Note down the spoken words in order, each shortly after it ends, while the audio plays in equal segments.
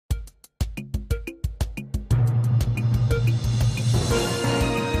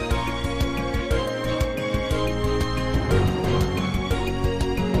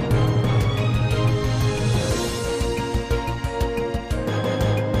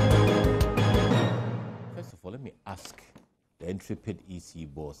ask the intrepid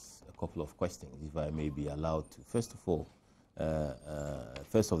EC boss a couple of questions, if I may be allowed to. First of all,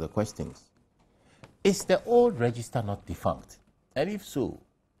 first of the questions, is the old register not defunct? And if so,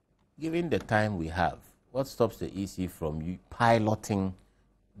 given the time we have, what stops the EC from piloting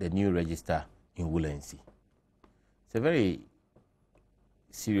the new register in Woolensea? It's a very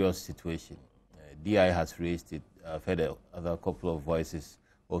serious situation. DI has raised it. I've heard other couple of voices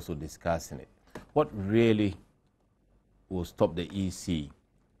also discussing it. What really will stop the EC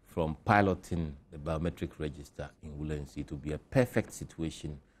from piloting the biometric register in Woolensea to be a perfect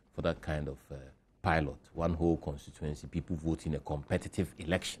situation for that kind of pilot? One whole constituency, people voting a competitive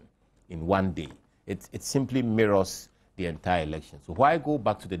election in one day. It simply mirrors the entire election. So why go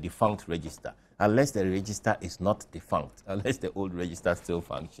back to the defunct register unless the register is not defunct, unless the old register still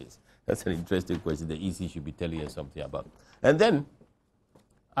functions? That's an interesting question the EC should be telling us something about. And then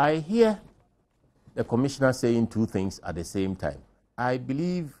I hear the commissioner saying two things at the same time. I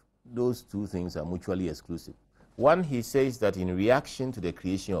believe those two things are mutually exclusive. One, he says that in reaction to the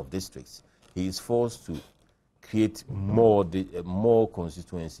creation of districts, he is forced to create more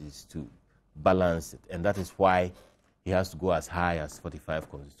constituencies to balance it, and that is why he has to go as high as 45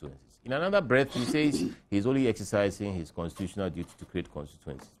 constituencies. In another breath, he says he's only exercising his constitutional duty to create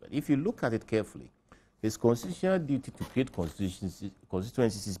constituencies. But if you look at it carefully, his constitutional duty to create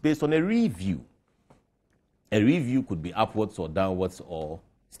constituencies is based on a review. A review could be upwards or downwards or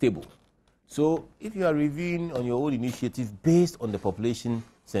stable. So if you are reviewing on your own initiative based on the population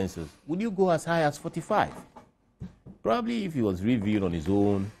census, would you go as high as 45? Probably if he was reviewing on his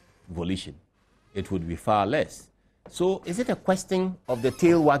own volition, it would be far less. So is it a question of the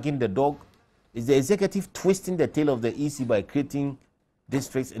tail wagging the dog? Is the executive twisting the tail of the EC by creating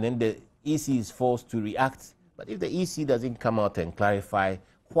districts and then the EC is forced to react? But if the EC doesn't come out and clarify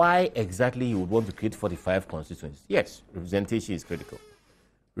why exactly he would want to create 45 constituencies, yes, representation is critical.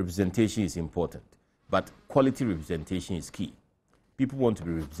 Representation is important, but quality representation is key. People want to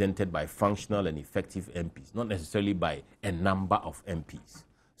be represented by functional and effective MPs, not necessarily by a number of MPs.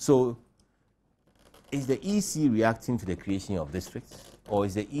 So is the EC reacting to the creation of districts, or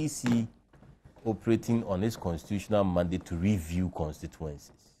is the EC operating on its constitutional mandate to review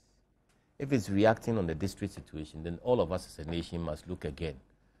constituencies? If it's reacting on the district situation, then all of us as a nation must look again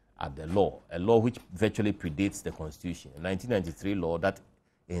at the law, a law which virtually predates the Constitution, a 1993 law that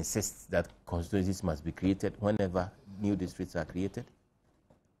insists that constituencies must be created whenever new districts are created.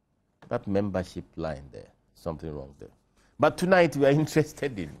 That membership line there, something wrong there. But tonight we are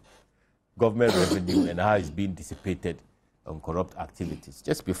interested in government revenue and how it's being dissipated on corrupt activities.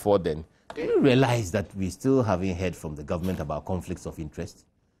 Just before then, do you realize that we still haven't heard from the government about conflicts of interest?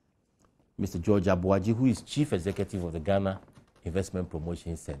 Mr. George Abuaji, who is Chief Executive of the Ghana Investment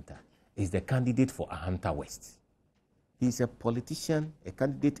Promotion Center, is the candidate for Ahanta West. He's a politician, a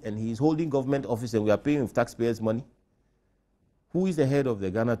candidate, and he's holding government office and we are paying with taxpayers' money. Who is the head of the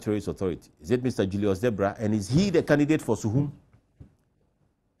Ghana Tourist Authority? Is it Mr. Julius Debra? And is he the candidate for Suhum?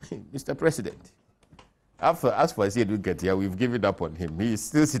 Mr. President, as for I said, we get here, we've given up on him. He is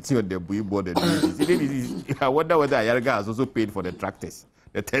still sitting on the buoy board. And I wonder whether Ayarga has also paid for the tractors,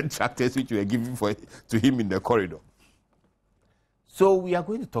 the 10 tractors which were given to him in the corridor. So we are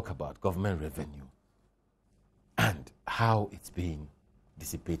going to talk about government revenue and how it's being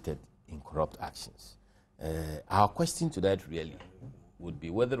dissipated in corrupt actions. Our question to that really would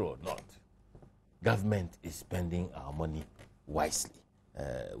be whether or not government is spending our money wisely.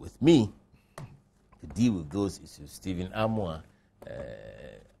 With me, to deal with those issues, Stephen Amwa,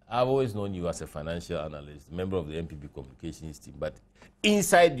 I've always known you as a financial analyst, member of the MPP communications team, but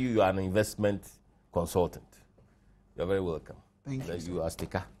inside you, you are an investment consultant. You're very welcome. Thank you. You are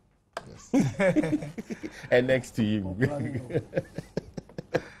sticker. Yes. And next to you,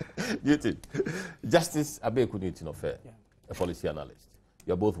 Newton, Justice Abeku Newton of a policy analyst.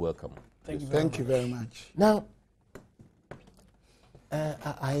 You're both welcome. Thank you very much. Now,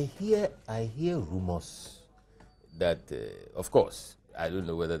 I hear rumors that, of course, I don't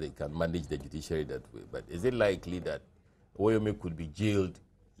know whether they can manage the judiciary that way, but is it likely that Oyome could be jailed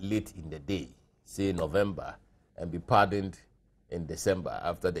late in the day, say November, and be pardoned in December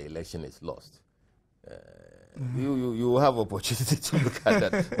after the election is lost? You have opportunity to look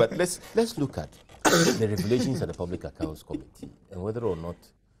at that. But let's look at the revelations of the Public Accounts Committee and whether or not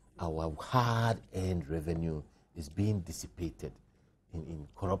our hard-earned revenue is being dissipated in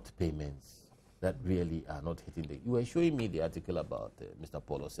corrupt payments that really are not hitting the... You were showing me the article about Mr.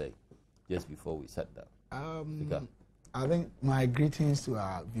 Paul Osei just before we sat down. I think my greetings to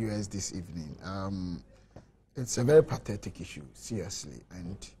our viewers this evening. It's a very pathetic issue, seriously,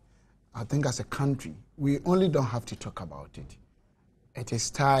 and I think as a country, we only don't have to talk about it. It is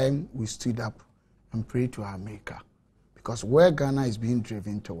time we stood up and prayed to our Maker. Because where Ghana is being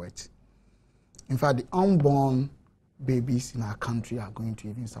driven towards, in fact, the unborn babies in our country are going to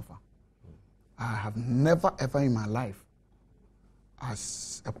even suffer. I have never, ever in my life,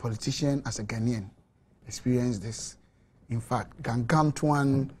 as a politician, as a Ghanaian, experienced this. In fact,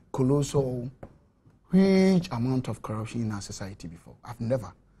 gargantuan, colossal, huge amount of corruption in our society before. I've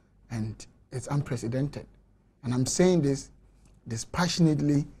never. And it's unprecedented. And I'm saying this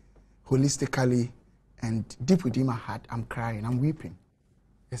dispassionately, holistically, and deep within my heart. I'm crying, I'm weeping.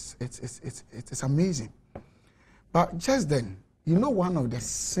 It's amazing. But just then, you know, one of the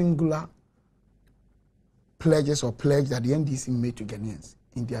singular pledges or pledge that the NDC made to Ghanaians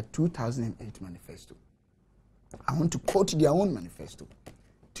in their 2008 manifesto. I want to quote their own manifesto.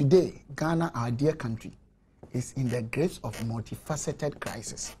 Today, Ghana, our dear country, is in the grips of multifaceted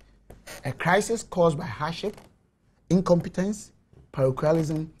crisis. A crisis caused by hardship, incompetence,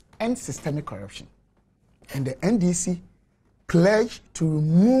 parochialism, and systemic corruption. And the NDC pledged to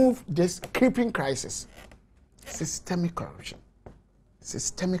remove this creeping crisis. Systemic corruption.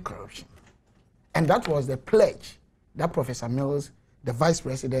 Systemic corruption. And that was the pledge that Professor Mills, the Vice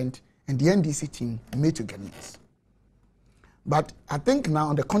President, and the NDC team made to Ghanaians. But I think now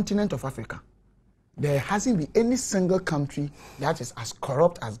on the continent of Africa, there hasn't been any single country that is as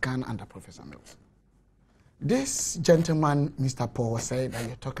corrupt as Ghana under Professor Mills. This gentleman, Mr. Paul, said that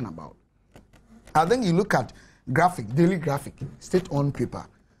you're talking about, I think you look at Daily Graphic, state-owned paper,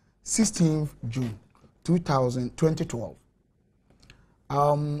 16th June 2012.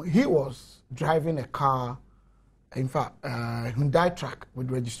 He was driving a car, in fact, a Hyundai truck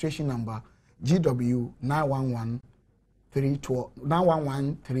with registration number GW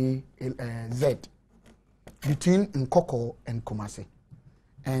 9113Z between Nkoko and Kumasi.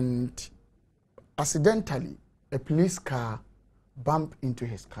 And accidentally, a police car bumped into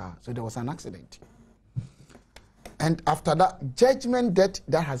his car, so there was an accident. And after that, judgment debt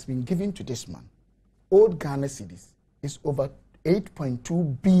that has been given to this man, old Ghana cedis, is over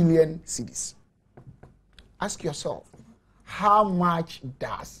 8.2 billion cedis. Ask yourself, how much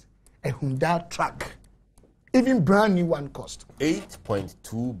does a Hyundai truck, even brand new one, cost?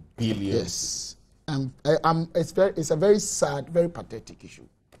 8.2 billion. Yes. It's a very sad, very pathetic issue.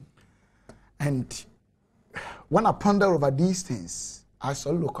 And when I ponder over these things, I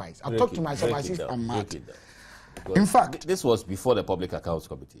soliloquize. I talk to myself as if I'm mad. In fact, this was before the Public Accounts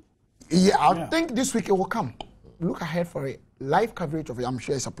Committee. Yeah, I think this week it will come. Look ahead for it. Live coverage of it, I'm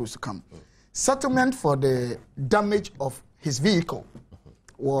sure, is supposed to come. Settlement for the damage of his vehicle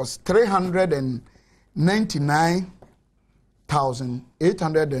was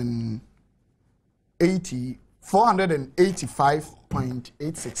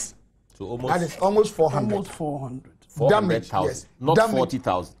 485.86. So almost, that is almost 400. Almost 400. 400,000, yes. not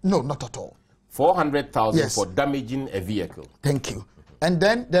 40,000. No, not at all. 400,000 Yes. for damaging a vehicle. Thank you. And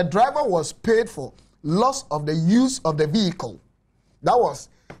then the driver was paid for loss of the use of the vehicle. That was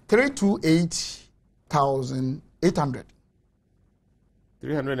 328,800.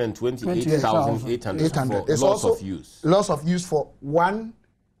 328,800 for It's loss also of use. Loss of use for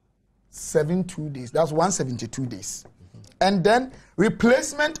 172 days. That's 172 days. And then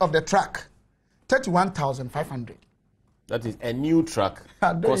replacement of the truck, 31,500. That is a new truck cost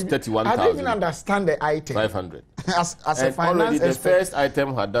I don't even 31,500. understand the item. As a and finance already the expert, first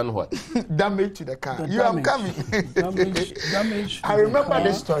item had done what? damage to the car. The You damage. are coming. damage. I remember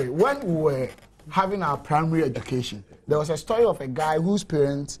this story. When we were having our primary education, there was a story of a guy whose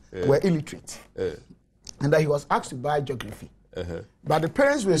parents were illiterate. And that he was asked to buy geography. But the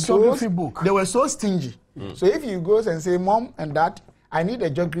parents were geography book. They were so stingy. So if you go and say, Mom and Dad, I need a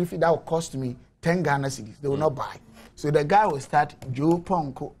geography that will cost me 10 Ghana cedis, they will not buy. So the guy will start Joe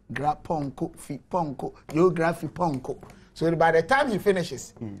Ponko, Gra Ponko, Fi Ponko, Geography Ponko. So by the time he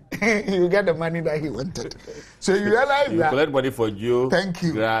finishes, he will get the money that he wanted. So you realize You that. collect money for Geo, Thank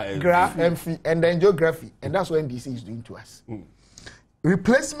you. Gra and Fi, and then geography. And that's what NDC is doing to us.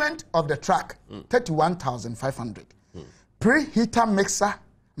 Replacement of the track, 31,500. Preheater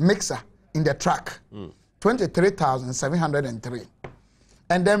mixer in the track, 23,703.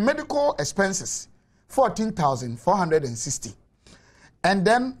 And then medical expenses, 14,460. And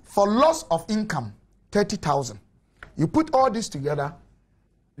then for loss of income, 30,000. You put all this together,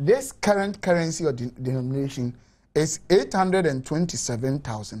 this current currency or denomination is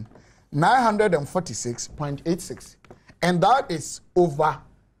 827,946.86. And that is over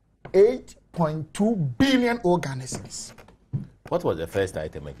 8.2 billion Ghana cedis. What was the first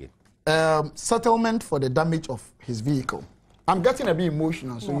item again? Settlement for the damage of his vehicle. I'm getting a bit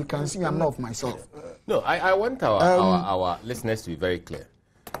emotional, so you can see I'm not of myself. No, I want our listeners to be very clear.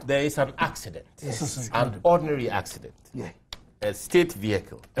 There is an accident, an ordinary accident. Yeah. A state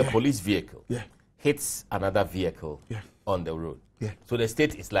vehicle, a police vehicle, Yeah. hits another vehicle on the road. Yeah. So the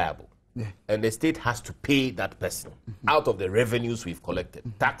state is liable. Yeah. And the state has to pay that person out of the revenues we've collected.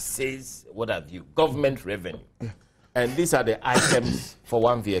 Taxes, what have you, government revenue. And these are the items for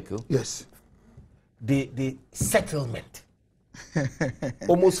one vehicle. Yes. The settlement,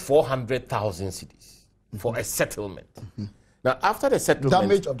 almost 400,000 cedis for a settlement. Now, after the settlement...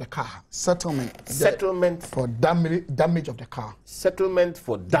 Damage of the car. Settlement. Settlement for damage of the car. Settlement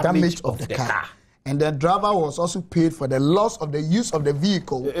for damage of the car. And the driver was also paid for the loss of the use of the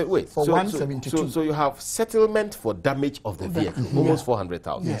vehicle for 172. So you have settlement for damage of the vehicle, almost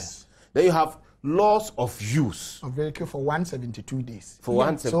 400,000. Yes. Then you have loss of use. Of vehicle for 172 days. For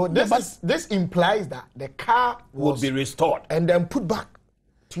 172. So this implies that the car will be restored. And then put back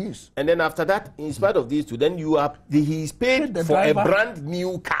to use. And then after that, in spite of these two, then he's paid for a brand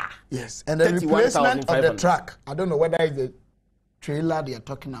new car. Yes. And the replacement of the truck. I don't know whether it's the trailer they are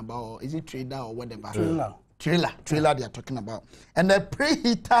talking about, or is it trailer or whatever? Trailer they are talking about. And the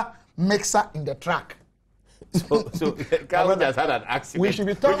preheater mixer in the truck. So Carlos has had an accident. We should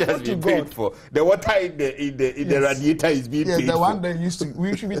be thankful to God. For. The water in the radiator is being paid the for. one they used to.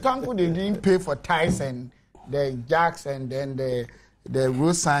 We should be thankful they didn't pay for tires and the jacks and then the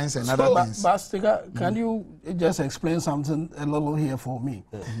road signs and other things. Bastika, can you just explain something a little here for me?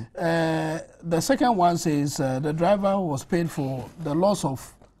 The second one says the driver was paid for the loss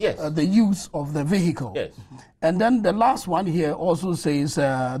of the use of the vehicle. Yes. And then the last one here also says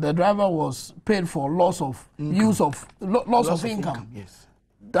the driver was paid for loss of loss of income. Yes.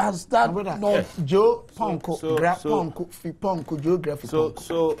 Does that not Joe Ponko geography?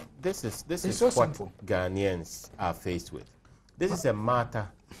 So this is so what simple. Ghanaians are faced with. This is a matter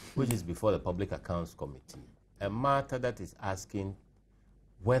which is before the Public Accounts Committee, a matter that is asking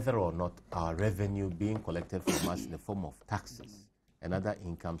whether or not our revenue being collected from us in the form of taxes and other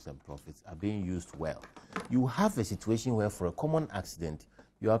incomes and profits are being used well. You have a situation where for a common accident,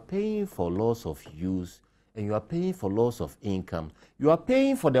 you are paying for loss of use and you are paying for loss of income. You are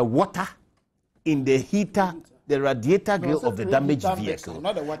paying for the water in the heater, the radiator grill of the damaged vehicle.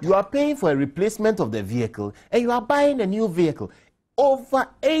 You are paying for a replacement of the vehicle and you are buying a new vehicle. Over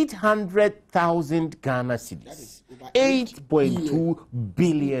 800,000 Ghana cedis, 8.2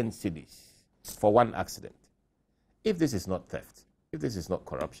 billion cedis for one accident. If this is not theft, if this is not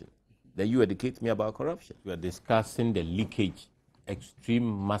corruption, then you educate me about corruption. We are discussing the leakage,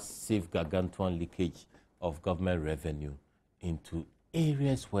 extreme, massive, gargantuan leakage of government revenue into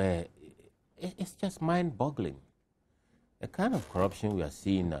areas where it's just mind-boggling. The kind of corruption we are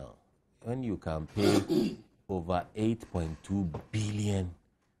seeing now, when you can pay over 8.2 billion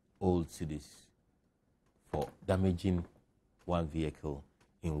old cedis for damaging one vehicle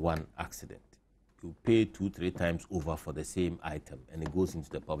in one accident. You pay 2-3 times over for the same item, and it goes into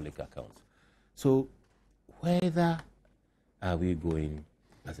the public accounts. So, whether are we going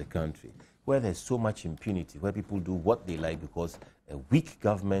as a country where there's so much impunity, where people do what they like because a weak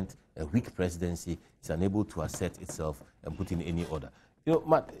government, a weak presidency is unable to assert itself and put in any order? You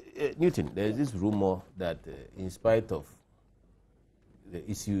know, Newton, there's this rumor that in spite of the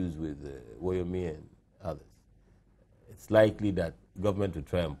issues with Woyomi and others, it's likely that government will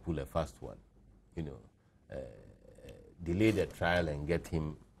try and pull a fast one. You know, delay the trial and get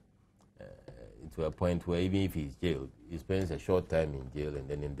him to a point where even if he's jailed, he spends a short time in jail and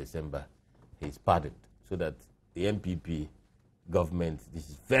then in December he's pardoned. So that the MPP government, this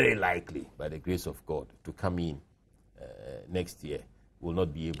is very likely, by the grace of God, to come in next year, will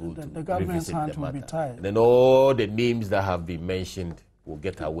not be able to the government's revisit hands the will matter. be tied. And then all the names that have been mentioned will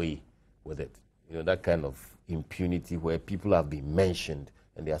get away with it. You know, that kind of impunity where people have been mentioned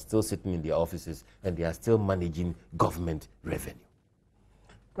and they are still sitting in their offices and they are still managing government revenue.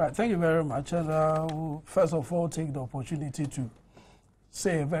 Right, thank you very much. And we'll first of all take the opportunity to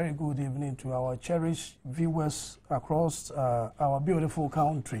say a very good evening to our cherished viewers across our beautiful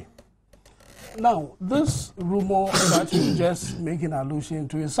country. Now, this rumor that you're just making allusion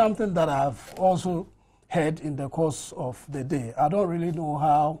to is something that I've also heard in the course of the day. I don't really know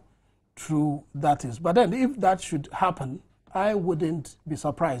how true that is. But then if that should happen, I wouldn't be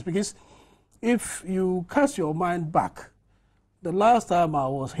surprised, because if you cast your mind back, the last time I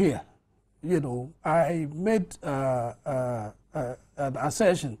was here, you know, I made an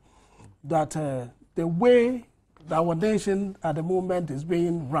assertion that the way our nation at the moment is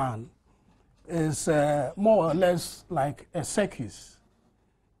being run is more or less like a circus,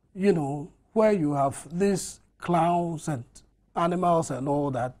 you know, where you have these clowns and animals and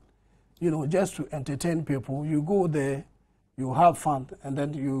all that, just to entertain people. You go there, you have fun, and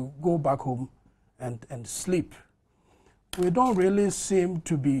then you go back home and sleep. We don't really seem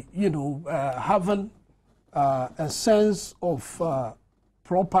to be, having a sense of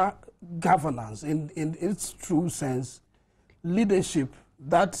proper governance in its true sense, leadership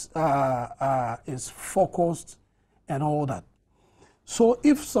that is focused and all that. So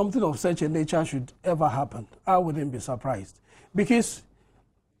if something of such a nature should ever happen, I wouldn't be surprised. Because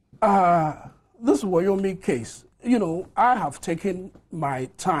this Wyoming case, I have taken my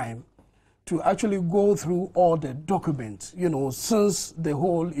time to actually go through all the documents, since the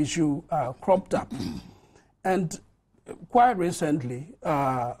whole issue cropped up. And quite recently,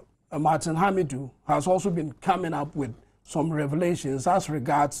 Martin Hamidou has also been coming up with some revelations as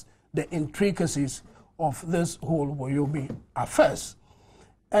regards the intricacies of this whole Wyoming affairs.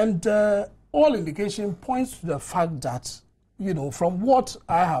 And all indication points to the fact that, from what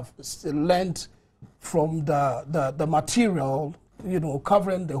I have learned from the material,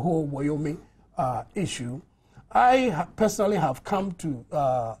 covering the whole Wyoming issue, I personally have come to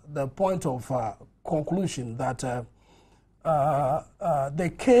the point of conclusion that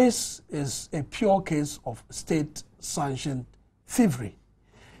the case is a pure case of state-sanctioned thievery.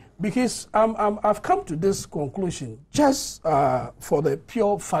 Because I've come to this conclusion just for the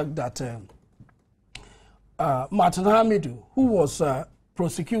pure fact that Martin Hamidou, who was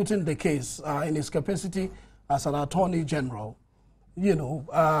prosecuting the case in his capacity as an attorney general,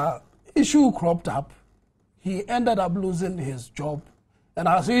 issue cropped up. He ended up losing his job, and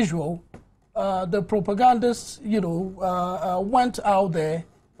as usual, the propagandists, went out there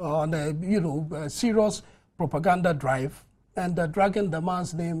on a serious propaganda drive and dragging the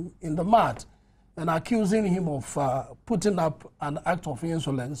man's name in the mud and accusing him of putting up an act of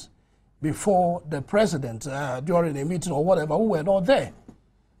insolence before the president during a meeting or whatever, who were not there.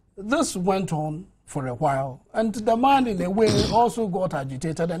 This went on for a while, and the man in a way also got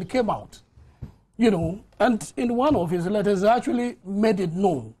agitated and came out. And in one of his letters, he actually made it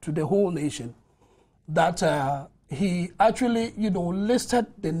known to the whole nation that he actually, listed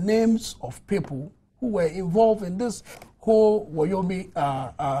the names of people who were involved in this whole Wyoming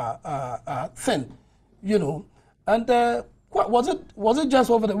thing, And was it just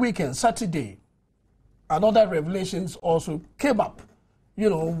over the weekend, Saturday, another revelations also came up,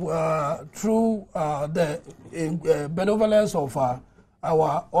 through the benevolence of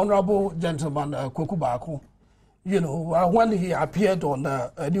our honorable gentleman, Kweku Baako, when he appeared on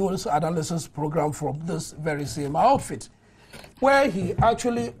a news analysis program from this very same outfit, where he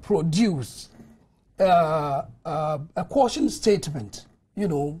actually produced a caution statement,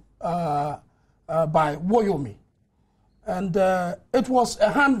 by Wyoming. And it was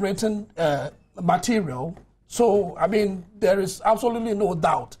a handwritten material. So, there is absolutely no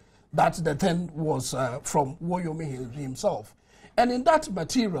doubt that the thing was from Wyoming himself. And in that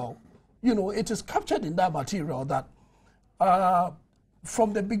material, it is captured in that material that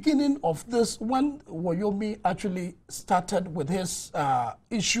from the beginning of this, when Wyoming actually started with his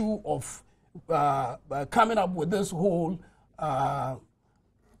issue of coming up with this whole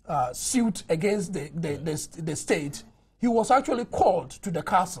suit against the state, he was actually called to the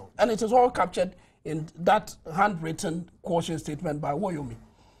castle. And it is all captured in that handwritten caution statement by Wyoming.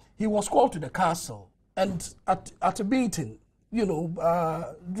 He was called to the castle, and at a meeting, at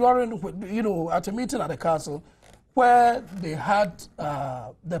a meeting at the castle, where they had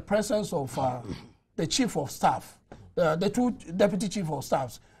the presence of the chief of staff, the two deputy chief of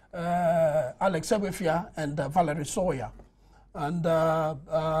staffs, Alex Sebefia and Valerie Sawyer, and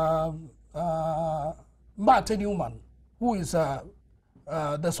Martin Newman, who is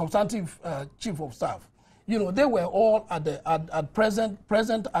the substantive chief of staff. They were all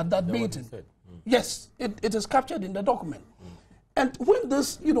present at that meeting. Yes, it is captured in the document. And when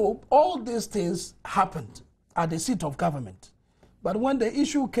this, all these things happened at the seat of government, but when the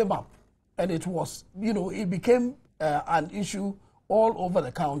issue came up and it was, it became an issue all over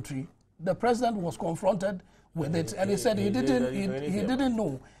the country, the president was confronted with it, and he said he didn't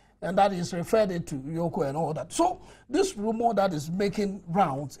know, and that is referred it to Yoko and all that. So this rumor that is making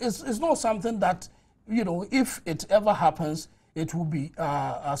rounds is not something that, if it ever happens, it will be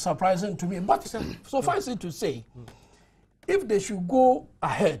surprising to me. But suffice it to say, if they should go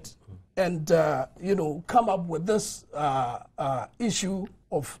ahead and come up with this issue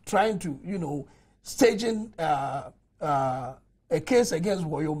of trying to staging a case against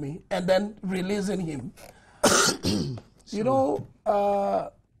Wyoming and then releasing him,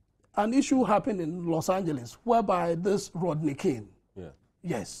 an issue happened in Los Angeles whereby this Rodney King,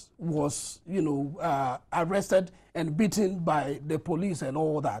 yes, was, arrested and beaten by the police and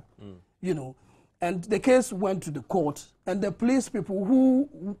all that, And the case went to the court, and the police people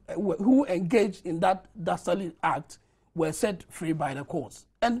who engaged in that dastardly act were set free by the courts.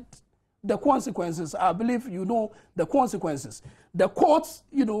 And the consequences, I believe the consequences. The courts,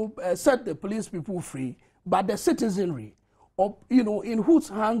 set the police people free, but the citizenry, in whose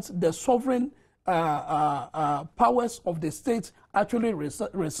hands the sovereign powers of the state actually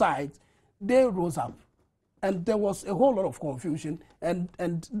reside, they rose up. And there was a whole lot of confusion,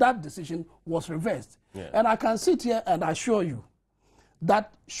 and that decision was reversed. Yeah. And I can sit here and assure you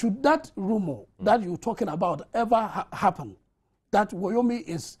that should that rumor that you're talking about ever happen, that Wyoming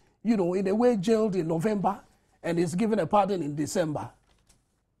is, in a way jailed in November and is given a pardon in December,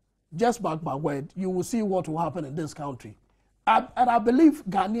 just mark my word, you will see what will happen in this country. And I believe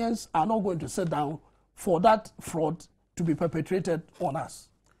Ghanaians are not going to sit down for that fraud to be perpetrated on us.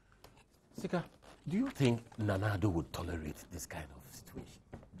 Sika, do you think Nana Addo would tolerate this kind of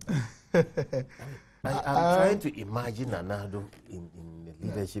situation? I'm trying to imagine Nana Addo in the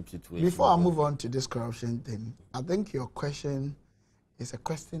leadership situation. Before I move on to this corruption thing, I think your question is a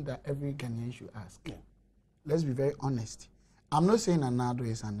question that every Ghanaian should ask. Yeah. Let's be very honest. I'm not saying Nana Addo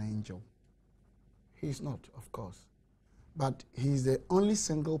is an angel. He's not, of course. But he's the only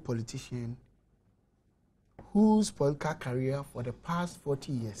single politician whose political career for the past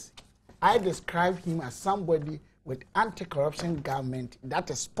 40 years, I describe him as somebody with anti-corruption government that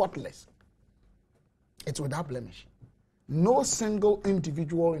is spotless. It's without blemish. No single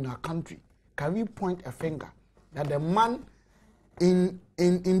individual in our country can we point a finger that the man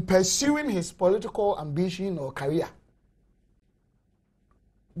in pursuing his political ambition or career,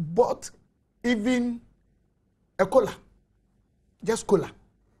 but even a cola, just cola,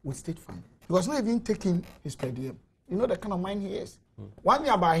 with state fund. He was not even taking his per diem. You know the kind of mind he is. One thing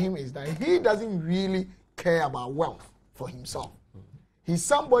about him is that he doesn't really care about wealth for himself. He's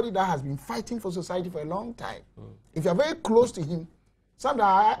somebody that has been fighting for society for a long time. If you're very close to him,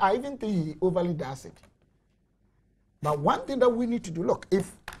 sometimes I even think he overly does it. But one thing that we need to do, look,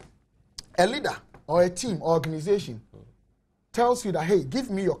 if a leader or a team or organization tells you that, hey, give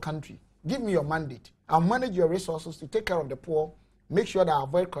me your country, give me your mandate, I'll manage your resources to take care of the poor, make sure that I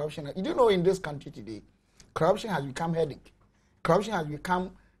avoid corruption. You do know in this country today, corruption has become headache. Corruption has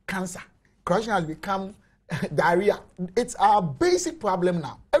become cancer. Corruption has become diarrhea. It's our basic problem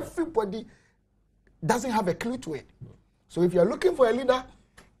now. Everybody doesn't have a clue to it. So if you're looking for a leader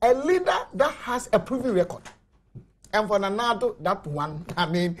that has a proven record, and for Nana Addo, that one, I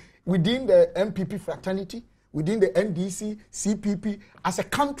mean, within the MPP fraternity, within the NDC, CPP, as a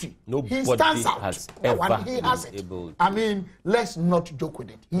country, he stands out. He has it. I mean, let's not joke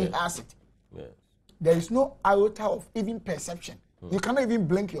with it. He has it. Yes. There is no iota of even perception. You cannot even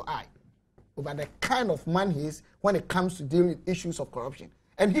blink your eye over the kind of man he is when it comes to dealing with issues of corruption.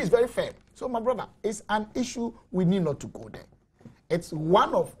 And he's very fair. So, my brother, it's an issue we need not to go there. It's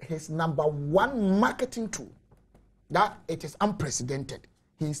one of his #1 marketing tool that it is unprecedented.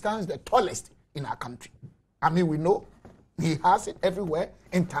 He stands the tallest in our country. I mean, we know he has it everywhere,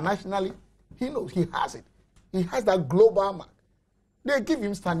 internationally. He knows he has it. He has that global mark. They give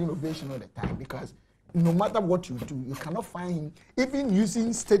him standing ovation all the time because no matter what you do, you cannot find him even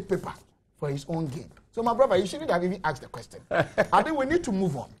using state paper for his own gain. So, my brother, you shouldn't have even asked the question. I think we need to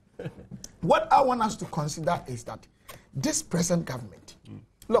move on. What I want us to consider is that this present government,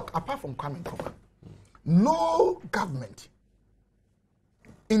 look, apart from Kwame Nkrumah, no government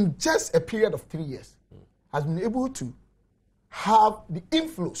in just a period of 3 years has been able to have the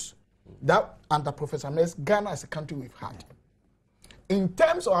inflows that under Professor Mays, Ghana as a country we've had. In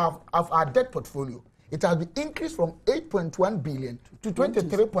terms of our debt portfolio, it has been increased from 8.1 billion to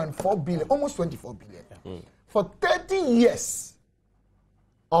 23.4 billion, almost 24 billion. For 30 years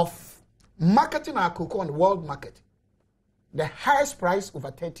of marketing our cocoa on the world market, the highest price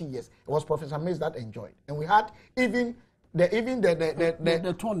over 30 years, it was Professor Mays that enjoyed. And we had even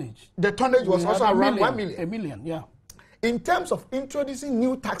the tonnage. The tonnage was also around 1 million. A million, yeah. In terms of introducing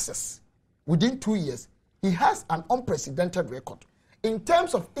new taxes within 2 years, he has an unprecedented record. In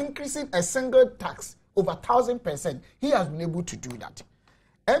terms of increasing a single tax over 1,000%, he has been able to do that.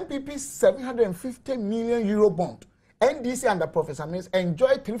 MPP's 750 million euro bond, NDC under Professor Mays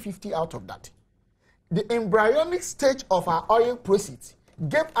enjoyed 350 out of that. The embryonic stage of our oil proceeds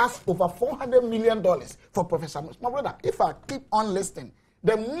gave us over $400 million for Professor Mays. My brother, if I keep on listing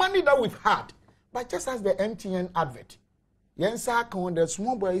the money that we've had, but just as the MTN advert, when the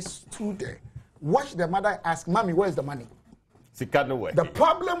small boy stood there, watch the mother ask, Mommy, where is the money? The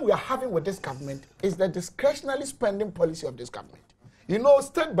problem we are having with this government is the discretionary spending policy of this government. You know,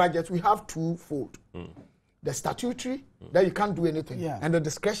 state budgets, we have twofold. The statutory, that you can't do anything, and the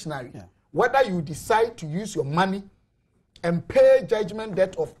discretionary. Whether you decide to use your money and pay judgment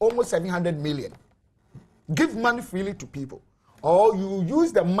debt of almost 700 million, give money freely to people, or you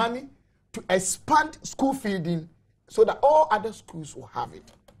use the money to expand school feeding so that all other schools will have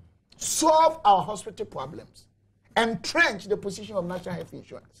it. Solve our hospital problems. Entrench the position of national health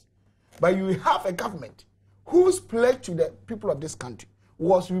insurance. But you have a government whose pledge to the people of this country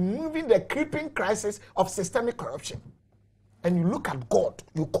was removing the creeping crisis of systemic corruption. And you look at God,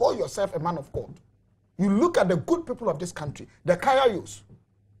 you call yourself a man of God. You look at the good people of this country, the Kayayos,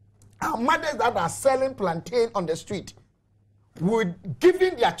 our mothers that are selling plantain on the street, with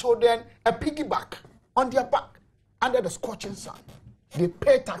giving their children a piggyback on their back under the scorching sun. They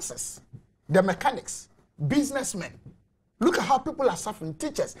pay taxes. The mechanics, businessmen. Look at how people are suffering,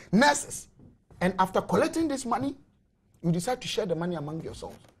 teachers, nurses. And after collecting this money, you decide to share the money among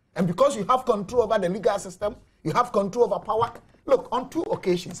yourselves. And because you have control over the legal system, you have control over power. Look, on 2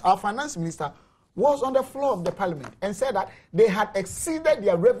 occasions, our finance minister was on the floor of the parliament and said that they had exceeded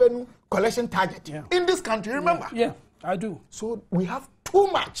their revenue collection target in this country, remember? Yeah, I do. So we have too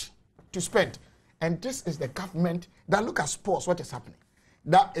much to spend. And this is the government that look at sports, what is happening.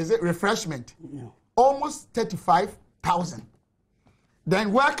 That is it, refreshment, almost 35,000.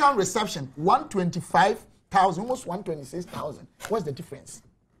 Then welcome reception, 125,000, almost 126,000. What's the difference?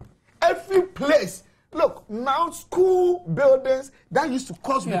 Every place, look, now school buildings that used to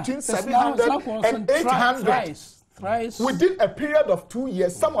cost between 700 and 800. Thrice. Within a period of 2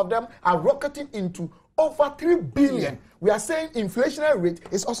 years, some of them are rocketing into over 3 billion. We are saying inflationary rate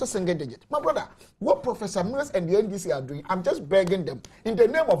is also single digit. My brother, what Professor Mills and the NDC are doing, I'm just begging them, in the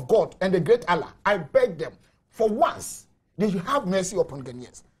name of God and the great Allah, I beg them, for once, they should have mercy upon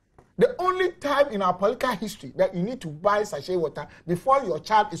Ghanaians. The only time in our political history that you need to buy sachet water before your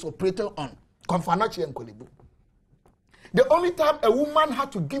child is operated on, Konfanachi and Kolibu. The only time a woman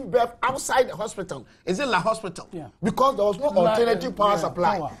had to give birth outside the hospital is in the hospital. Because there was no alternative power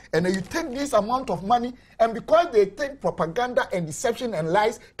supply. And then you take this amount of money, and because they think propaganda and deception and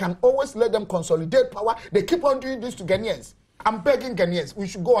lies can always let them consolidate power, they keep on doing this to Ghanaians. I'm begging Ghanaians, we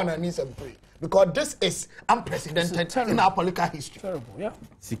should go on our knees and pray. Because this is unprecedented in our political history. Terrible,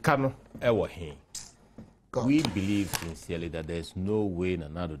 Sikano Ewahi. We believe sincerely that there is no way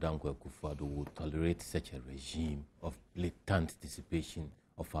Nana Addo Dankwa Akufo-Addo would tolerate such a regime of blatant dissipation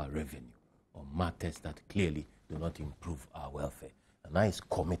of our revenue on matters that clearly do not improve our welfare. Nana is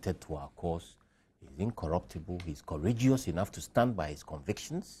committed to our cause. He's incorruptible. He's courageous enough to stand by his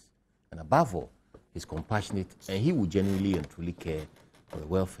convictions. And above all, he's compassionate, and he will genuinely and truly care for the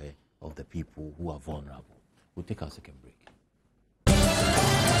welfare of the people who are vulnerable. We'll take our second break.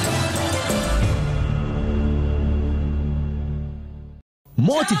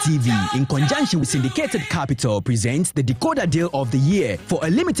 Multi TV, in conjunction with Syndicated Capital, presents the Decoder Deal of the Year. For a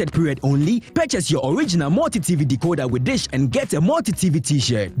limited period only, purchase your original Multi TV decoder with dish and get a Multi TV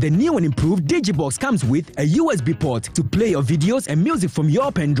t-shirt. The new and improved Digibox comes with a USB port to play your videos and music from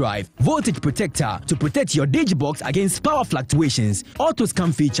your pen drive, voltage protector to protect your Digibox against power fluctuations, auto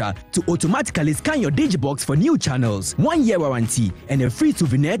scan feature to automatically scan your Digibox for new channels, 1-year warranty, and a free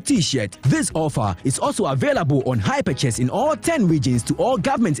souvenir t-shirt. This offer is also available on high purchase in all 10 regions to all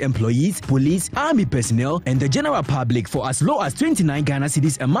government employees, police, army personnel, and the general public for as low as 29 Ghana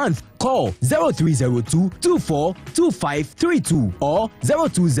cedis a month. Call 0302-242532 or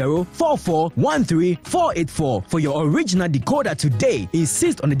 020-4413-484 for your original decoder today.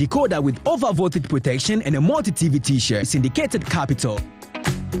 Insist on a decoder with over voltage protection and a multi-TV t-shirt. Syndicated Capital.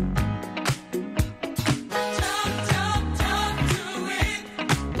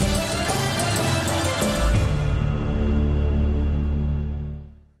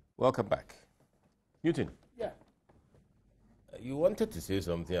 Welcome back. Newton. Yeah. You wanted to say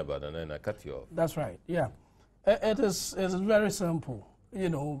something about it and I cut you off. That's right, yeah. It's very simple. You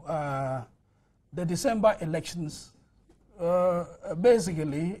know, the December elections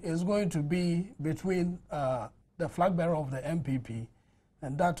basically is going to be between the flag bearer of the MPP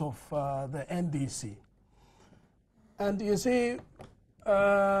and that of the NDC. And you see,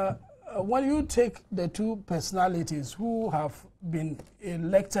 when you take the two personalities who have been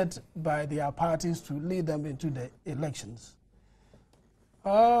elected by their parties to lead them into the elections,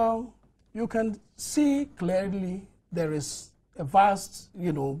 you can see clearly there is a vast,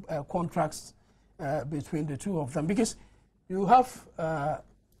 contrast between the two of them, because you have a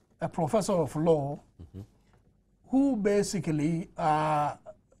professor of law who basically had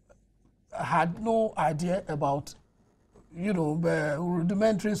no idea about the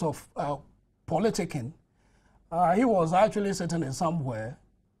rudimentaries of politicking, He was actually sitting in somewhere,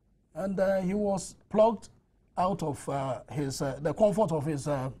 and he was plugged out of the comfort of his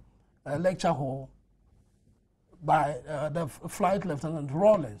lecture hall by the Flight Lieutenant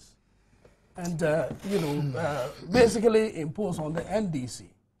Rawlins, and basically imposed on the NDC.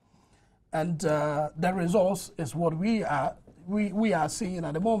 And the results is what we are seeing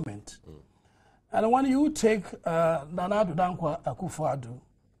at the moment. And when you take Nana Addo Dankwa Akufo-Addo,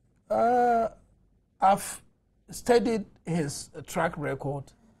 I've studied his track record,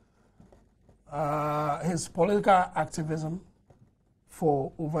 his political activism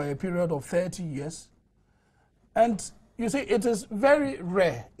for over a period of 30 years. And you see, it is very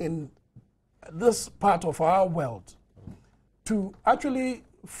rare in this part of our world to actually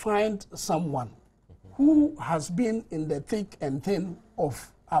find someone who has been in the thick and thin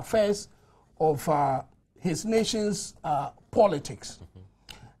of affairs of his nation's politics.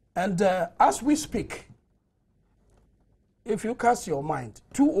 And as we speak, if you cast your mind,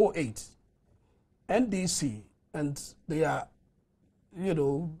 208, NDC and their,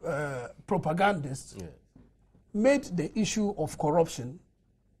 propagandists made the issue of corruption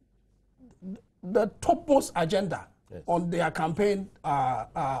the topmost agenda on their campaign.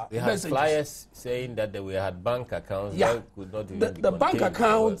 They had flyers saying that we had bank accounts that could not even be the bank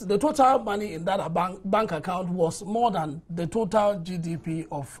account, the total money in that bank account was more than the total GDP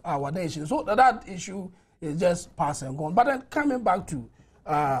of our nation. So that issue is just past and gone. But then coming back to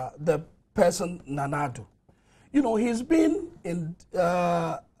the person Nana Addo, he's been in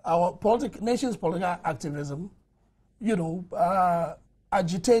our nation's political activism,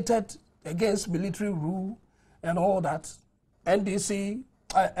 agitated against military rule and all that. NDC,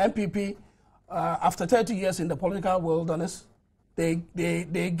 MPP, after 30 years in the political wilderness, they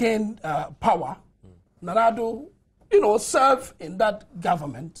gained power. Nana Addo, served in that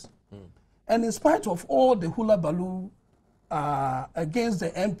government. And in spite of all the hula baloo against the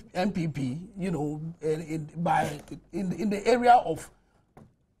MPP, in the area of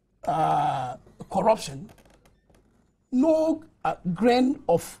corruption, no grain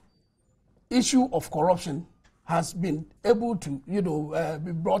of issue of corruption has been able to,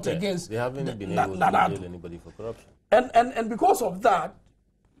 be brought against. They haven't been able to jail anybody for corruption. And because of that,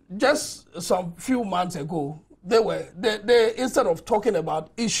 just some few months ago, they instead of talking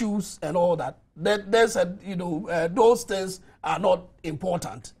about issues and all that, they said, those things are not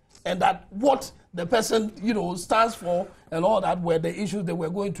important, and that what the person, stands for and all that were the issues they were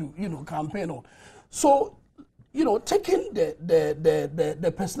going to, campaign on. So, taking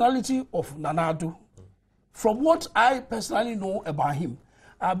the personality of Nana Addo, from what I personally know about him,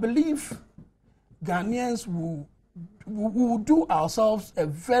 I believe Ghanaians will do ourselves a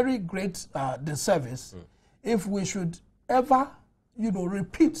very great disservice if we should ever,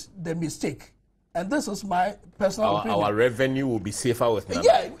 repeat the mistake. And this is my personal opinion. Our revenue will be safer with Nana.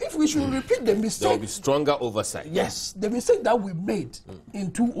 Yeah, if we should repeat the mistake. There will be stronger oversight. Yes, the mistake that we made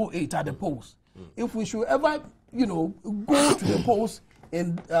in 2008 at the polls. If we should ever, go to the polls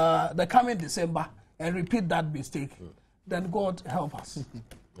in the coming December and repeat that mistake, then God help us.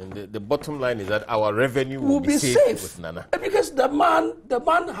 And the bottom line is that our revenue will be safe with Nana. Because the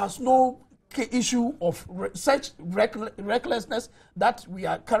man has no issue of such recklessness that we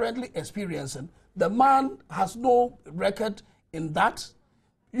are currently experiencing. The man has no record in that,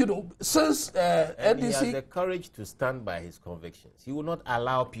 since NDC. He has the courage to stand by his convictions. He will not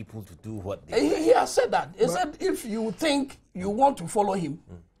allow people to do what they He has said that. He said if you think you want to follow him,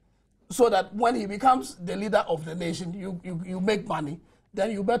 so that when he becomes the leader of the nation, you make money,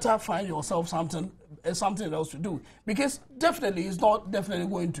 then you better find yourself something else to do. Because definitely he's not definitely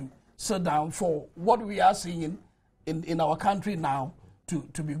going to sit down for what we are seeing in our country now to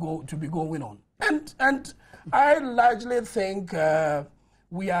be going on. And I largely think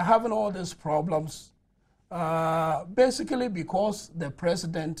we are having all these problems basically because the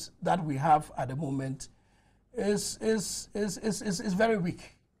president that we have at the moment is very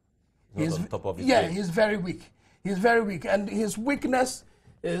weak. He's on top of his game. He's very weak. He's very weak, and his weakness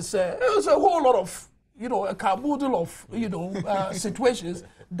is a whole lot of a caboodle of situations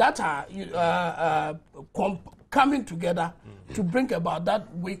that are coming together to bring about that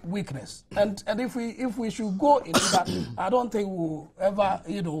weakness. And if we should go into that, I don't think we'll ever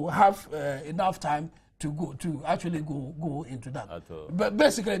have enough time to actually go into that. But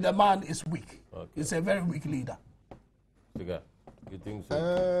basically, the man is weak. Okay. He's a very weak leader. You think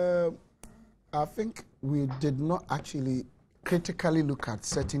so? I think we did not actually critically look at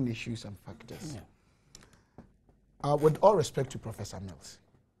certain issues and factors. Yeah. With all respect to Professor Mills,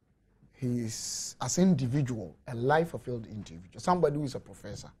 he's, as an individual, a life-fulfilled individual, somebody who is a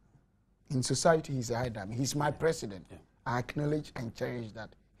professor In society, he's a high dynamic. He's my president. Yeah. I acknowledge and cherish that,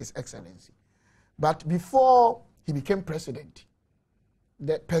 His Excellency. But before he became president,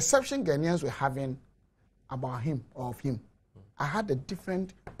 the perception Ghanaians were having about him or of him, I had a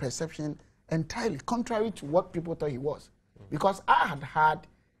different perception entirely, contrary to what people thought he was. Because I had had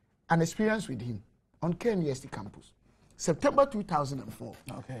an experience with him on KNUST campus, September 2004.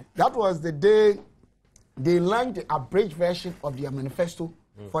 Okay. That was the day they launched the abridged version of their manifesto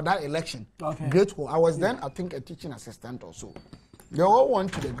for that election. Okay. Great Hall. I was then, I think, a teaching assistant or so. They all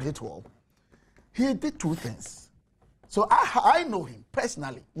went to the Great Hall. He did two things. So I know him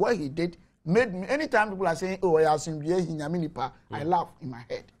personally. What he did made me, anytime people are saying, oh, I laugh in my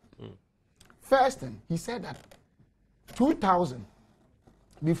head. First thing, he said that 2000,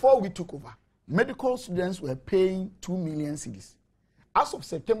 before we took over, medical students were paying 2 million cedis. As of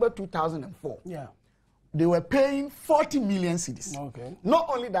September 2004, they were paying 40 million cedis. Okay. Not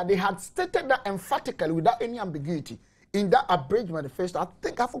only that, they had stated that emphatically without any ambiguity in that abridged manifesto. I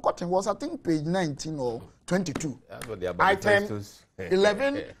think I've forgotten, was I think page 19 or 22. That's what the item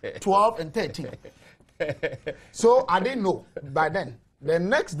 11, 12, and 13. So I didn't know by then. The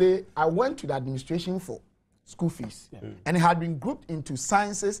next day, I went to the administration for school fees. And it had been grouped into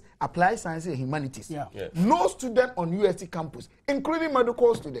sciences, applied sciences, and humanities. No student on UST campus, including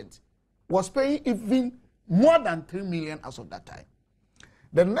medical students, was paying even more than 3 million as of that time.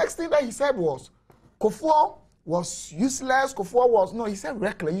 The next thing that he said was, Kufuor was useless, Kufuor was, no, he said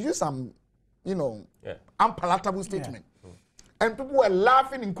reckless. He used some, unpalatable statement. And people were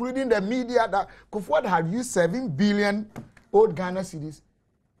laughing, including the media, that Kufuor had used 7 billion old Ghana cedis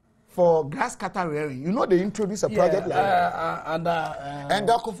for grass cutter rearing. You know, they introduced a project like that. And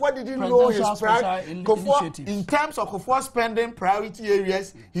Kufuor didn't know his priority. In terms of Kufuor spending priority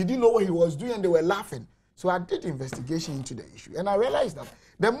areas, he didn't know what he was doing, and they were laughing. So I did investigation into the issue, and I realized that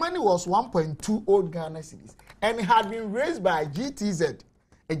the money was 1.2 old Ghana cedis, and it had been raised by GTZ,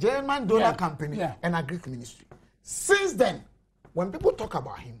 a German donor company, and Agric Ministry. Since then, when people talk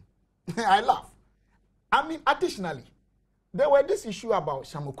about him, I laugh. I mean, additionally, there were this issue about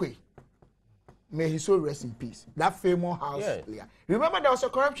Shamokwe. May he so rest in peace. That famous house. Yeah. Remember, there was a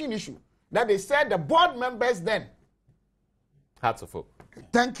corruption issue that they said the board members then, Hearts of Hope,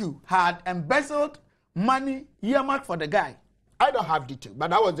 thank you, had embezzled money earmarked for the guy. I don't have detail,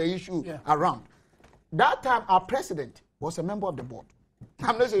 but that was the issue around. That time, our president was a member of the board.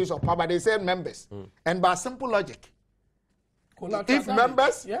 I'm not saying it's of power, but they said members. And by simple logic, if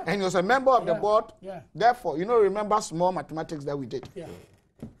members, and he was a member of the board, therefore, remember small mathematics that we did.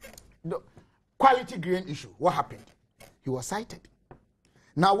 The quality grain issue, what happened? He was cited.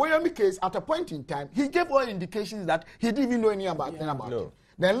 Now, William case, at a point in time, he gave all indications that he didn't even know anything about it.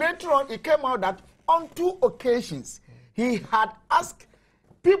 Then later on, it came out that on 2 occasions, he had asked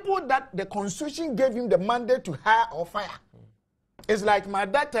people that the Constitution gave him the mandate to hire or fire. It's like my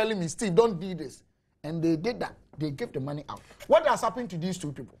dad telling me, Steve, don't do this. And they did that. They gave the money out. What has happened to these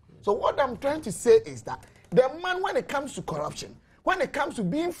 2 people? So what I'm trying to say is that the man, when it comes to corruption, when it comes to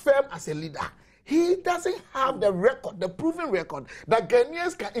being firm as a leader, he doesn't have the record, the proven record that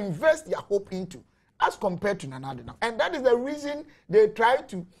Ghanaians can invest their hope into as compared to Nana Addo. And that is the reason they try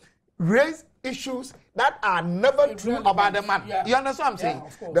to raise issues that are never true about the man. You understand what I'm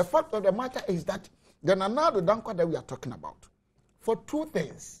saying? The fact of the matter is that the Nana Addo that we are talking about, for 2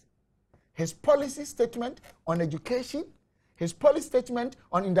 things, his policy statement on education, his policy statement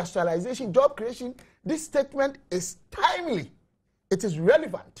on industrialization, job creation, this statement is timely, it is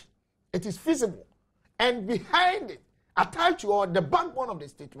relevant, it is feasible. And behind it, attached to or the backbone of the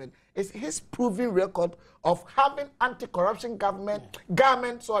statement, is his proven record of having anti-corruption government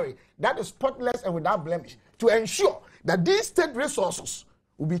that is spotless and without blemish, to ensure that these state resources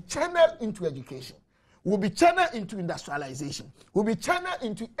will be channeled into education, will be channeled into industrialization, will be channeled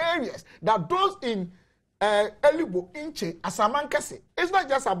into areas that those in Elibo, Inche, Asamankese. It's not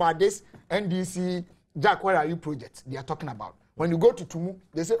just about this NDC, Jack, where are you projects they are talking about. When you go to Tumu,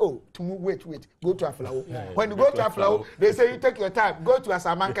 they say, oh, Tumu, wait, go to Aflao. When you go to Aflao, they say, you take your time, go to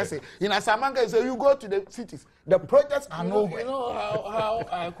Asamankese. In Asamankese, say, you go to the cities. The projects are nowhere. You know how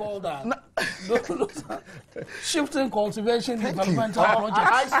I call that? Shifting cultivation developmental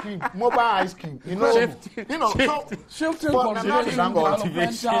projects. Ice cream, mobile ice cream. Shifting cultivation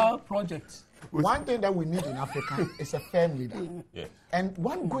developmental projects. One thing that we need in Africa is a firm leader. And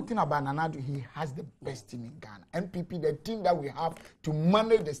one good thing about Nana Addo, he has the best team in Ghana. MPP, the team that we have to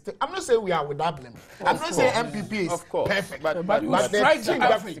manage the state. I'm not saying we are without blame. I'm not saying MPP is perfect. But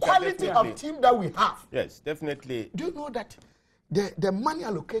the quality of team that we have. Yes, definitely. Do you know that the money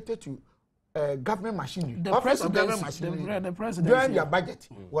allocated to government machinery. The Office of government presidency, machinery the presidency, during their budget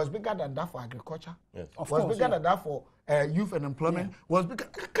was bigger than that for agriculture. Yes. Of was course, bigger yeah. than that for youth and employment. Was bigger.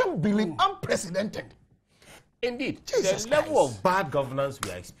 I can't believe unprecedented. Indeed, Jesus the level Christ. of bad governance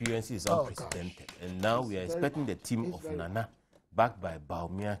we are experiencing is Oh, unprecedented. And now we are expecting the team of Nana, backed by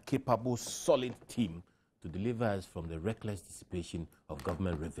Baumia, capable, solid team to deliver us from the reckless dissipation of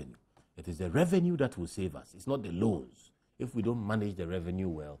government revenue. It is the revenue that will save us. It's not the loans. If we don't manage the revenue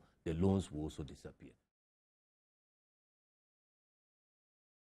well, the loans will also disappear.